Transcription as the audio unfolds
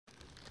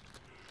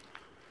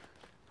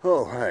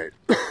All right.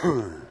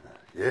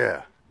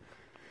 Yeah.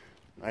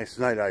 Nice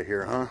night out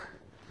here, huh?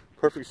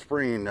 Perfect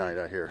spring night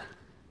out here.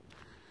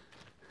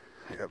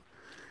 Yep.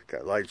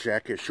 Got light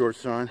jacket,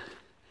 shorts on.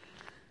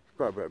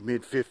 Probably about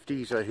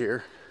mid-50s out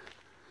here.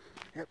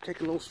 Yep, take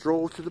a little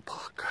stroll to the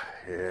park.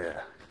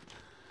 Yeah.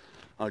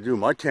 I'll do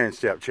my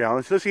 10-step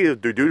challenge. Let's see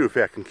if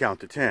I can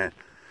count to 10.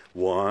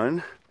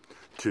 1,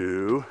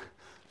 2,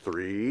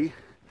 3,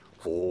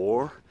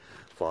 4,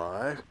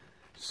 5,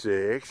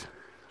 6,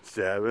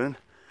 7,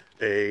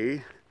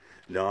 8,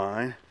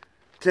 9,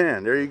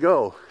 10. There you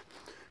go.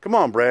 Come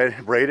on,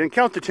 Braden,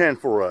 count to 10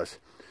 for us.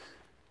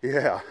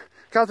 Yeah,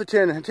 count to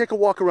 10 and take a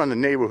walk around the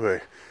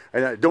neighborhood.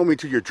 And I don't mean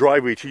to your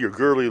driveway, to your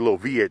girly little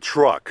V8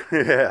 truck.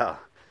 Yeah.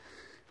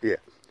 Yeah.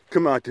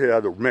 Come out to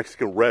the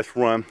Mexican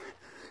restaurant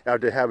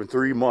after having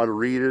 3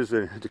 margaritas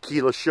and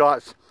tequila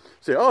shots.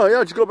 Say, oh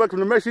yeah, just go back from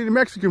the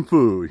Mexican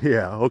food.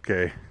 Yeah,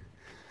 okay.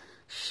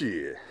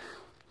 Shit.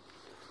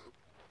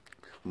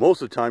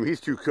 Most of the time,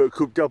 he's too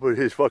cooped up with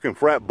his fucking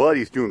frat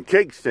buddies doing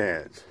cake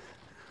stands.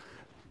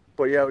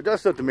 But yeah,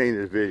 that's not the main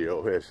of this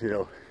video. Is, you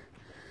know,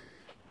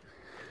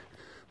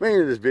 main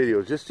of this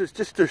video is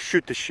just to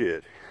shoot the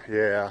shit.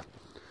 Yeah,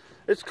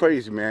 it's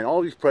crazy, man.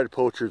 All these pred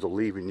poachers are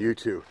leaving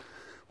YouTube.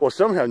 Well,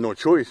 some have no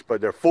choice, but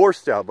they're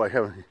forced out by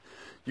having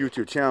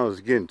YouTube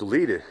channels getting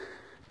deleted.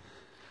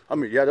 I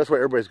mean, yeah, that's why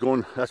everybody's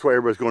going. That's why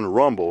everybody's going to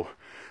Rumble.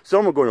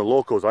 Some are going to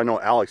locals. I know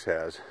Alex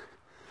has.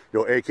 You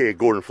know, aka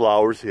Gordon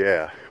Flowers.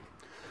 Yeah.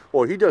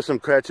 Well, he does some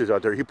catches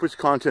out there. He puts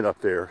content up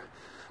there.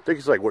 I think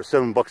it's like, what,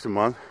 $7 a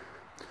month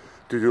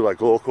to do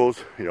like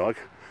locals. You know,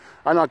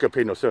 I'm not gonna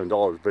pay no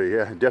 $7, but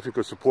yeah, definitely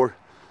could support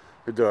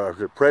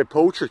the pred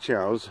poacher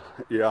channels.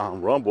 Yeah,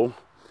 on Rumble.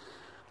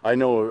 I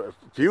know a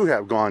few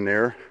have gone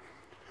there.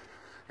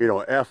 You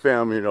know,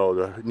 FM. You know,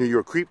 the New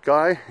York Creep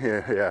guy.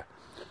 Yeah.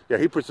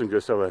 He puts some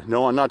good stuff.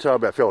 No, I'm not talking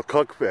about fellow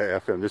Cuck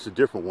FM. This is a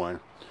different one.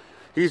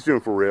 He's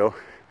doing for real.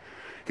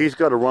 He's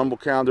got a Rumble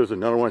account. There's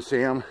another one,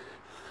 Sam.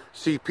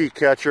 CP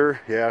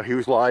Catcher, yeah, he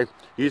was live.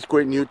 He's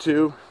quitting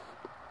YouTube.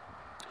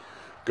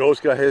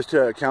 Ghost got his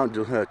account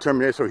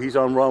terminated, so he's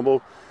on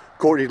Rumble.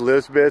 Courtney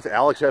Elizabeth,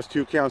 Alex has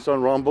 2 accounts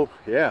on Rumble.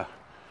 Yeah,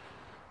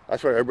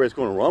 that's why everybody's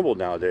going to Rumble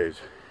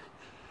nowadays.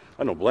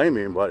 I don't blame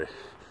him, but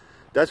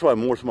that's why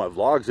most of my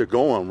vlogs are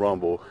going on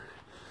Rumble.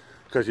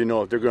 Because, you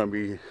know, if they're going to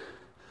be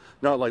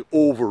not like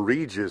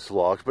over-regis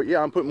vlogs, but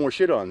yeah, I'm putting more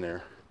shit on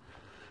there.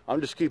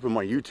 I'm just keeping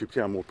my YouTube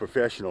channel more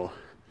professional.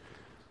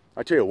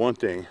 I tell you one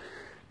thing.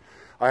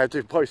 I have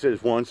to probably say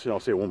this once, and I'll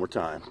say it one more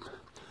time.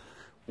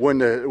 When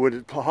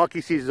the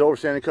hockey season's over,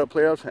 Stanley Cup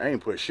playoffs, I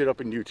ain't put shit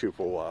up in YouTube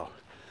for a while.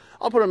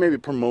 I'll put on maybe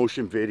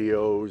promotion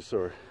videos,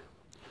 or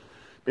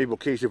maybe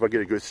occasionally if I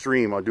get a good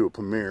stream, I'll do a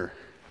premiere.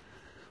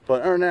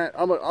 But other than that,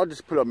 I'll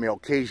just put up my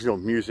occasional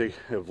music,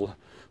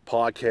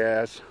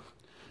 podcasts,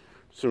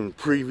 some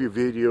preview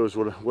videos,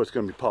 what's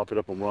going to be popping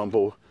up on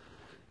Rumble.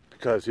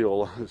 Because, you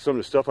know, some of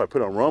the stuff I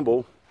put on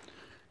Rumble,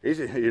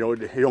 you know,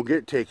 it don't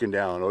get taken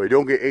down, or it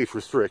don't get age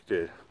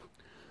restricted.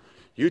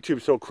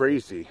 YouTube's so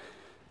crazy.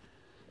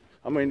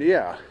 I mean,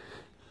 yeah.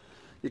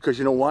 Because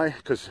you know why?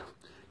 Because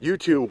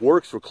YouTube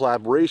works for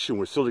collaboration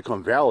with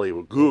Silicon Valley,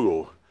 with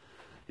Google.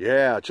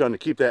 Yeah, trying to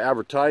keep that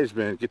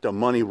advertisement, get the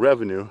money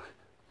revenue.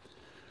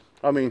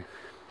 I mean,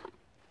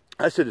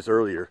 I said this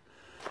earlier.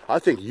 I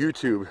think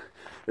YouTube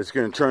is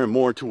going to turn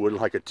more into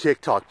like a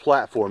TikTok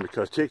platform,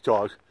 because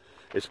TikTok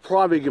is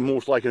probably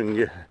most likely going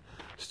to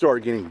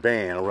start getting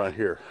banned around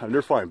here. And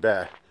they're fighting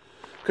back.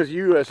 Because the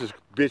U.S. is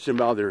bitching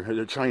about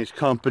their Chinese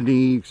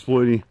company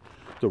exploiting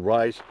the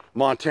rights.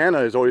 Montana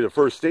is already the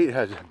first state that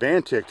has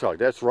banned TikTok.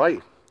 That's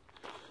right.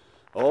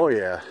 Oh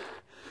yeah.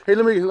 Hey,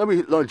 let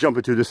me jump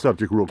into this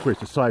subject real quick.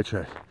 The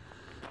sidetrack.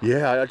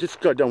 Yeah, I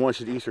just got done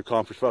watching the Easter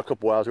conference for a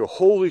couple hours ago.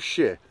 Holy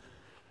shit!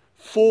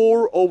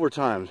 4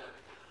 overtimes.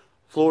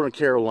 Florida and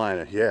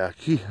Carolina. Yeah.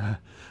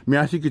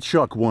 Matthew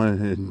Tkachuk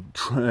won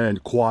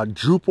and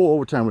quadruple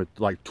overtime with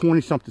like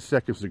 20-something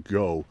seconds to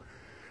go.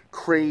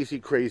 Crazy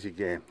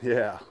game.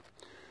 Yeah.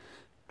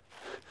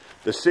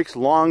 The 6th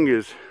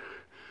longest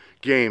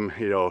game,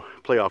 you know,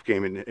 playoff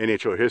game in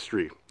NHL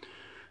history.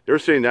 They're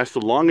saying that's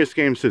the longest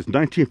game since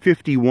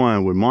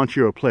 1951 when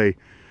Montreal played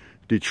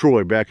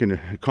Detroit back in the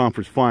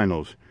conference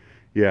finals.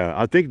 Yeah,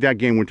 I think that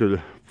game went to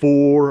the 5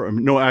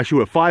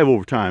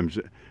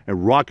 overtimes,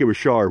 and Rocket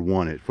Richard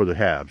won it for the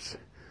Habs.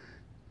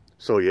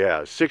 So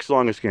yeah, 6th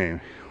longest game.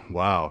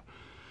 Wow.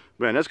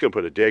 Man, that's going to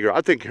put a dagger.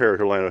 I think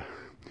Carolina,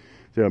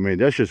 I mean,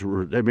 that's just,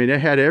 I mean, they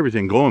had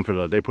everything going for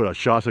that. They put out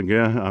shots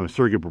again.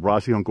 Sergei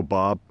Bobrovsky, Uncle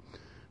Bob.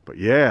 But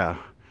yeah,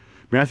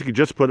 man, I think you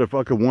just put a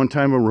fucking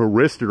one-time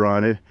wrister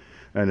on it,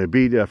 and it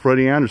beat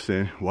Freddie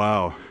Anderson.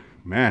 Wow.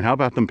 Man, how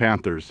about them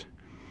Panthers?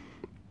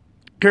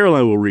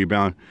 Carolina will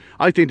rebound.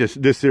 I think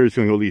this series is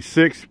going to go at least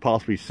 6,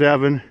 possibly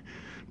 7.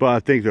 But I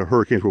think the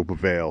Hurricanes will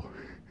prevail.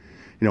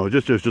 You know,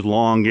 just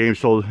long games,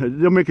 so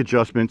they'll make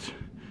adjustments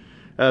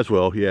as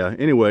well. Yeah,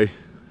 anyway.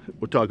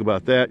 We'll talk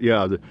about that.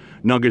 Yeah, the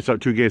Nuggets are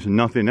 2 games to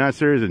nothing in that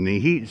series. And the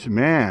Heat,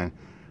 man,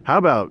 how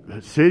about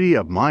the city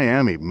of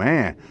Miami?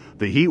 Man,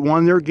 the Heat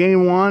won their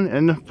game 1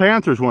 and the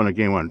Panthers won a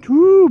game 1.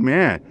 Woo,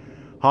 man.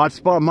 Hot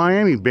spot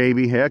Miami,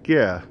 baby. Heck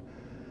yeah.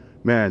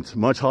 Man, it's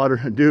much hotter.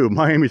 Dude,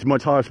 Miami's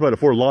much hotter spot at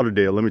Fort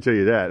Lauderdale, let me tell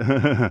you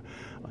that.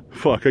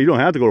 Fuck, you don't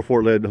have to go to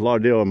Fort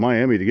Lauderdale in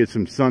Miami to get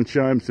some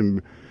sunshine,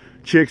 some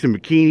chicks and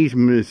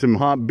bikinis, some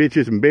hot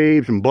bitches and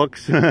babes and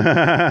bucks.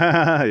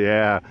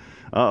 Yeah.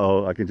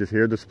 Uh-oh, I can just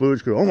hear the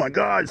splooge go, oh my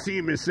God, see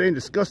him saying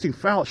disgusting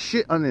foul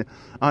shit on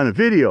the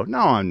video. No,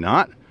 I'm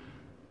not.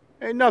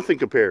 Ain't nothing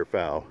compared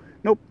foul.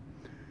 Nope.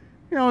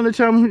 You know,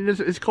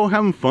 it's called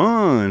having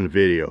fun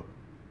video.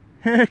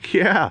 Heck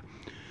yeah.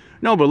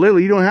 No, but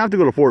lately you don't have to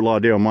go to Fort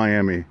Lauderdale,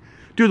 Miami.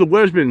 Dude, the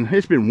weather's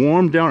been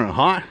warm down and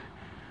hot.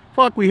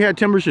 Fuck, we had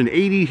temperatures in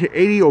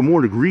 80 or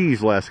more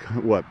degrees last,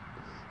 what,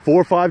 4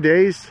 or 5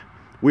 days?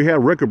 We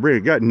had record break.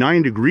 It got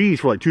 9 degrees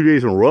for like 2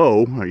 days in a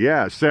row.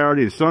 Yeah,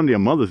 Saturday and Sunday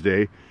on Mother's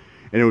Day.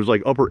 And it was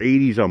like upper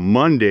 80s on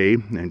Monday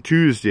and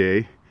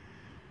Tuesday.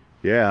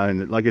 Yeah,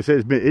 and like I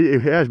said,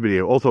 it has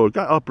been. Also, it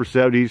got upper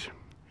 70s.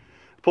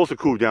 Supposed to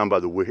cool down by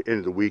the end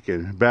of the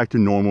weekend. Back to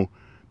normal.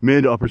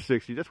 Mid to upper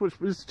 60s. That's what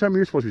this time of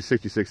year supposed to be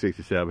 66,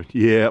 67.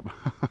 Yep.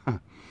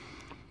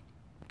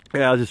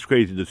 Yeah, it's just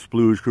crazy. The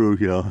Splooge crew,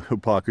 you know,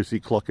 hypocrisy,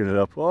 clucking it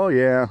up. Oh,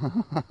 yeah.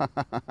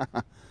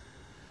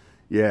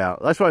 Yeah,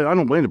 that's why I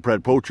don't blame the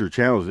Pred Poacher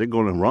channels. They're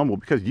going to rumble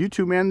because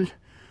YouTube, man.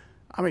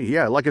 I mean,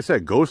 yeah, like I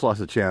said, Ghost lost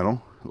a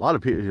channel. A lot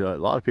of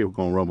people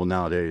going to rumble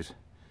nowadays.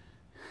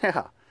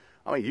 Yeah,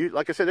 I mean,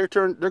 like I said, they're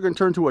going to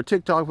turn to a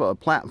TikTok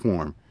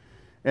platform.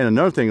 And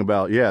another thing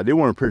about, yeah, they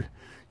want to.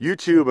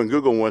 YouTube and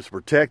Google wants to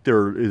protect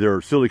their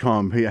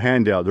Sillycon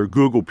handout, their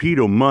Google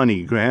pedo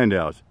money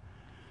handouts.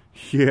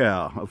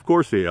 Yeah, of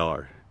course they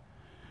are.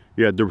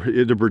 Yeah,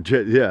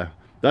 yeah.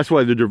 That's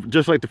why they're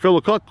just like the fellow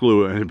cuck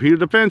glue and Peter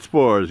Defense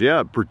Force.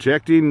 Yeah,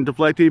 protecting and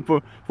deflecting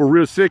for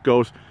real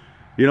sickos.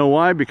 You know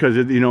why? Because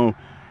if the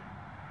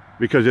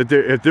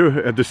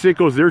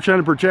sickos they're trying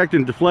to protect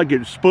and deflect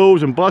get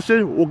exposed and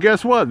busted, well,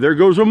 guess what? There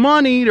goes the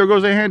money. There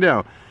goes the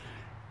handout.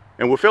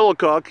 And with fellow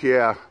cuck,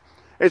 yeah.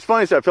 It's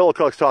funny that fellow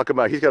cuck's talking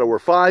about he's got to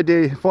work 5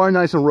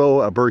 nights in a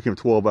row at Burger King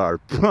for 12 hours.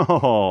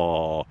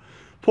 Oh,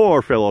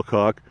 poor fellow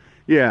cuck.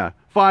 Yeah,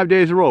 5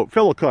 days in a row.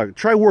 Fellow cuck,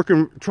 try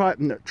working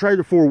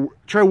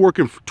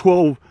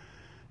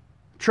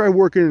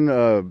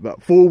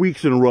about 4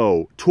 weeks in a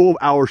row,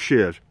 12-hour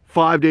shifts,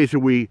 5 days a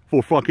week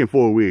for fucking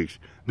 4 weeks.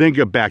 Then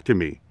get back to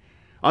me.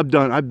 I've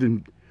done that.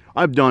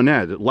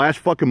 The last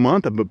fucking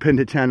month I've been pinned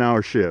to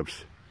 10-hour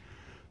shifts.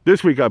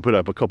 This week I put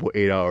up a couple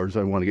 8 hours.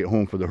 I want to get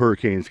home for the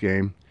Hurricanes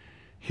game.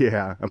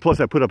 Yeah, and plus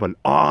I put up an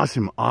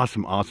awesome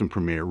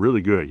premiere. Really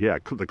good. Yeah,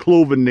 the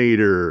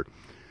Clovinator.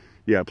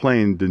 Yeah,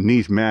 playing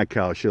Denise Mad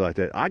Cow, shit like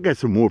that. I got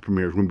some more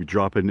premieres we're going to be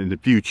dropping in the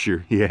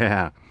future.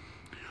 Yeah.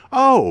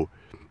 Oh,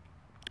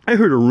 I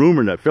heard a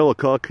rumor that fellow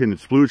cuck and the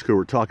Splooge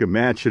were talking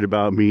mad shit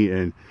about me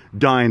and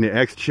dying the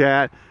X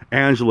chat,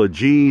 Angela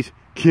G's,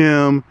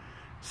 Kim,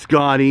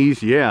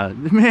 Scotty's. Yeah,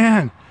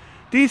 man.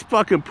 These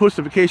fucking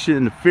pussification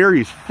and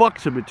nefarious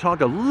fucks have been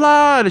talking a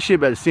lot of shit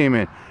about the same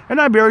man.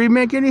 And I barely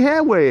make any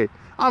headway.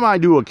 I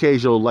might do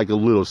occasional, like a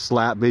little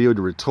slap video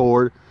to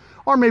retort.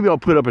 Or maybe I'll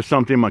put up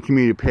something on my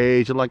community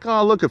page. And like,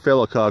 oh, look at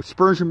fellow cuck.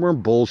 Spurgeon more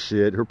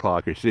bullshit,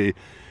 hypocrisy.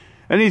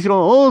 And he's going,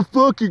 oh,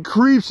 fucking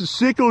creeps and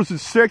sickos and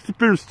sex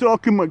offenders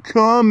stalking my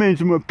comments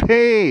and my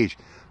page.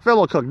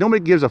 Fellow cuck,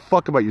 nobody gives a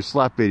fuck about your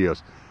slap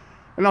videos.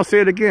 And I'll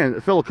say it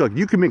again, fellow cuck,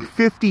 you can make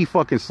 50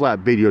 fucking slap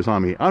videos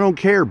on me. I don't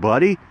care,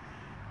 buddy.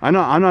 I'm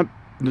not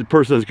the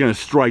person that's going to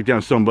strike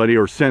down somebody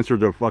or censor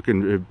their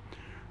fucking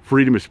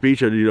freedom of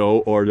speech, you know,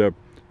 or the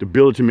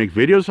ability to make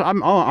videos.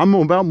 I'm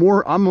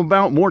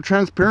about more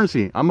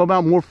transparency. I'm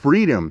about more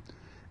freedom.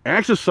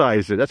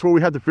 Exercise it. That's where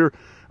we have the fear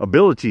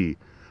ability.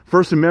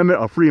 First Amendment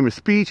of freedom of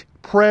speech,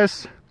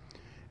 press,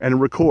 and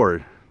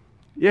record.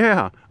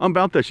 Yeah, I'm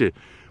about that shit.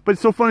 But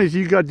it's so funny is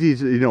you got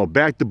these, you know,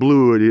 back to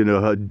blue, you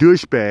know,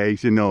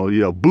 douchebags, you know,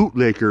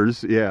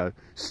 bootlickers, yeah,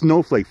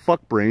 snowflake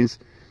fuckbrains.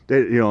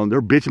 They, you know,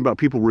 they're bitching about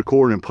people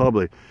recording in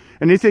public,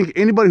 and they think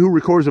anybody who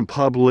records in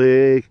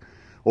public,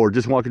 or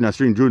just walking down the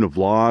street and doing a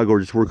vlog, or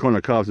just working on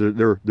the cops, they're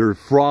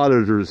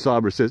frauders or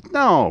cyber says,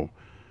 no.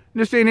 In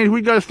this day and age,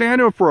 we got to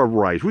stand up for our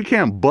rights. We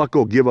can't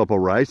buckle, give up our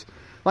rights.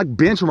 Like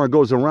Benchmark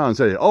goes around and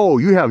says, oh,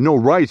 you have no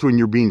rights when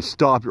you're being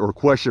stopped or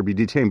questioned or be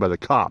detained by the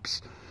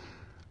cops.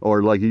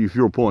 Or like if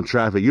you're pulling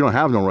traffic, you don't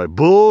have no right.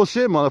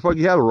 Bullshit, motherfucker,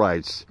 you have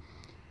rights.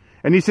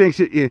 And he thinks,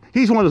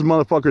 he's one of those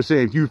motherfuckers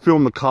saying, if you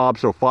film the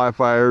cops or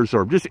firefighters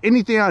or just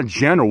anything out in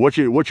general, what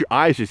your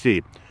eyes to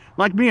see.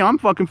 Like me, I'm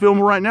fucking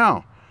filming right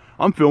now.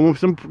 I'm filming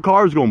some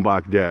cars going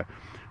by there,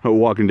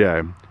 walking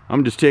down.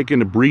 I'm just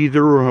taking a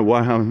breather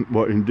while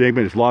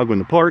David is logging in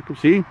the park.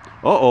 See?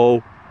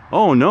 Uh-oh.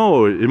 Oh,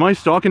 no. Am I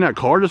stalking that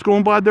car that's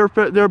going by there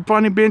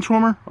finding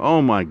benchwarmer?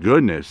 Oh, my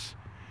goodness.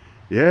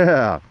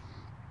 Yeah.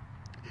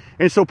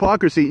 And it's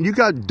hypocrisy. You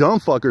got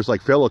dumb fuckers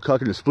like fellow cuck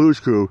and the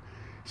Splooge crew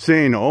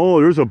saying, oh,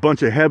 there's a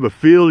bunch of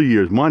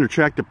hebephilias, minor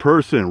attracted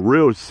person,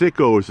 real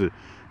sickos.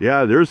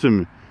 Yeah, there's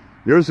some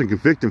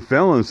convicted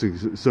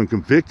felons, some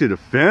convicted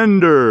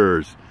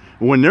offenders.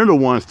 When they're the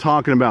ones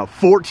talking about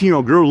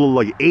 14-year-old girls who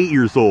look like 8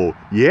 years old.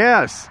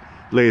 Yes,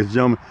 ladies and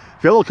gentlemen.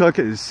 Fellow cuck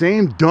is the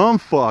same dumb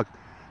fuck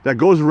that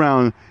goes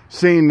around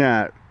saying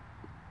that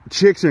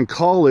chicks in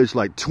college,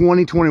 like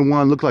 20,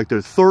 21, look like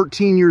they're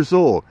 13 years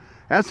old.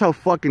 That's how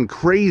fucking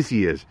crazy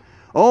he is.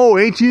 Oh,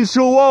 18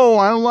 so old.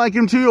 I don't like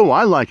him too.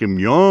 I like him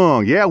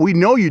young. Yeah, we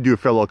know you do,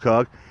 fellow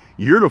cuck.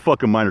 You're the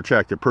fucking minor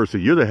attracted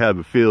person. You're the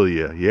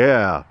hebephilia.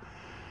 Yeah.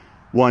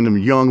 One of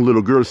them young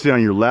little girls sitting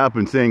on your lap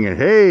and saying,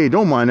 hey,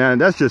 don't mind that.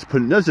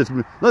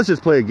 Let's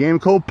just play a game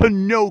called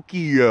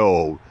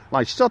Pinocchio.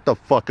 Like, shut the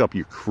fuck up,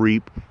 you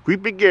creep.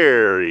 Creepy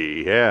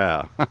Gary.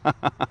 Yeah.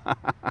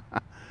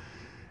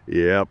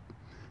 Yep.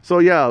 So,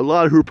 yeah, a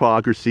lot of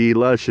hypocrisy, a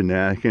lot of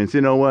shenanigans.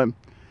 You know what?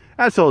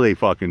 That's all they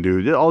fucking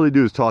do. All they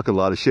do is talk a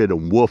lot of shit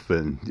and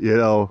woofing, you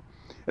know.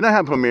 And I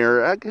had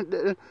premiere.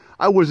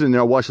 I was in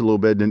there. I watched a little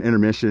bit in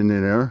intermission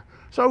in there.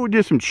 So I would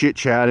do some chit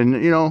chat,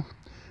 and you know.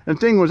 And the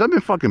thing was, I've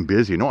been fucking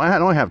busy. I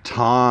don't have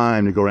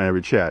time to go around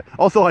every chat.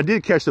 Also, I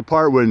did catch the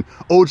part when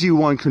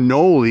OG1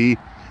 Cannoli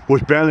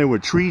was battling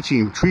with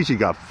Treachy. Treachy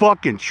got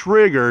fucking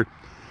triggered.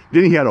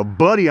 Then he had a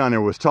buddy on there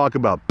was talking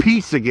about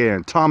pizza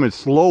again,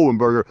 Thomas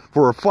Slowenberger,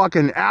 for a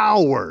fucking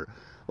hour.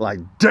 Like,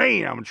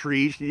 damn,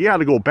 Treach, you had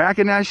to go back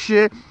in that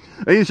shit?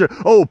 And he said,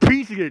 oh,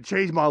 pizza gonna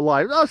change my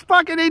life. Oh,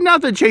 fucking ain't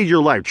nothing to change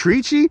your life,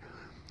 Treachy.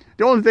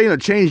 The only thing that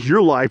changed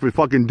your life is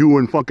fucking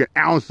doing fucking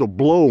ounce of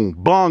blow,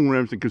 bong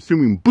rims, and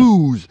consuming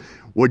booze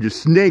with your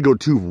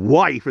snaggle-tooth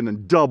wife and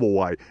then double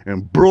wife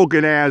and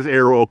broken-ass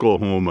Air,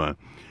 Oklahoma.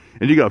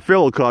 And you got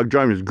fellow cock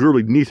driving his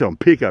girly Nissan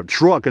pickup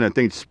truck, and that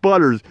thing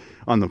sputters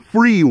on the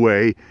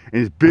freeway,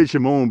 and he's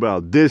bitching moaning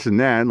about this and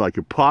that, like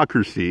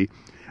hypocrisy.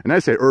 And I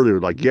said earlier,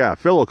 like, yeah,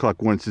 fellow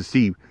cock wants to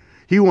see,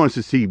 he wants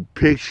to see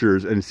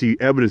pictures and see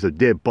evidence of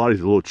dead bodies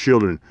of little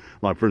children,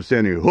 like for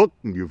standing hook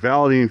and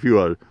validating if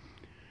you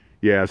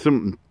yeah,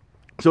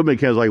 somebody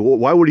can like, well,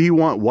 why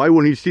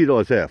wouldn't he see it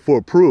like that?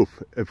 For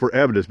proof, for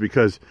evidence,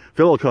 because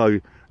fellow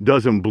cock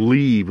doesn't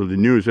believe when the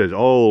news says,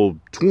 oh,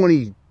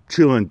 20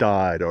 children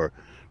died, or,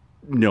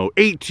 you know,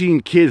 18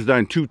 kids died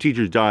and 2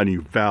 teachers died, and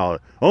you valid.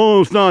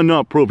 Oh, it's not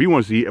enough proof. He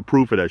wants to see a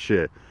proof of that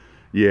shit.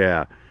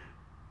 Yeah.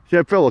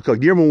 Yeah, fellow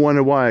cook, you ever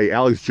wonder why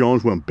Alex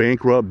Jones went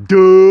bankrupt?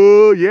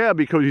 Duh! Yeah,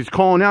 because he's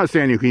calling out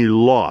saying he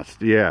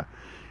lost. Yeah.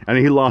 And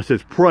he lost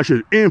his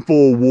precious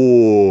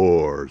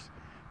InfoWars.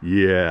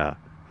 Yeah.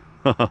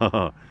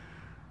 Yeah.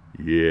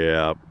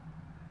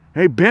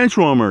 Hey,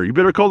 benchwarmer, you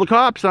better call the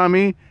cops on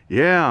me.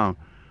 Yeah.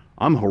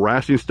 I'm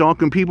harassing,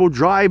 stalking people,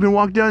 drive and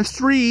walk down the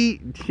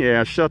street.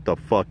 Yeah, shut the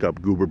fuck up,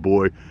 goober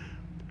boy.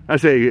 I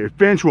say,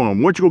 benchwarmer,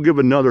 why don't you go give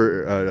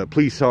another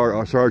police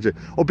sergeant,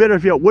 or better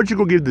if you, why don't you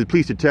go give the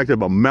police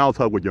detective a mouth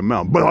hug with your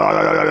mouth?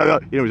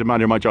 Anyways, I'm out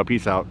here, my job,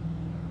 peace out.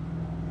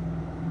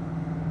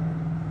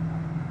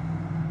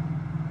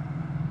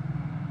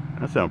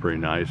 That sounds pretty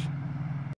nice.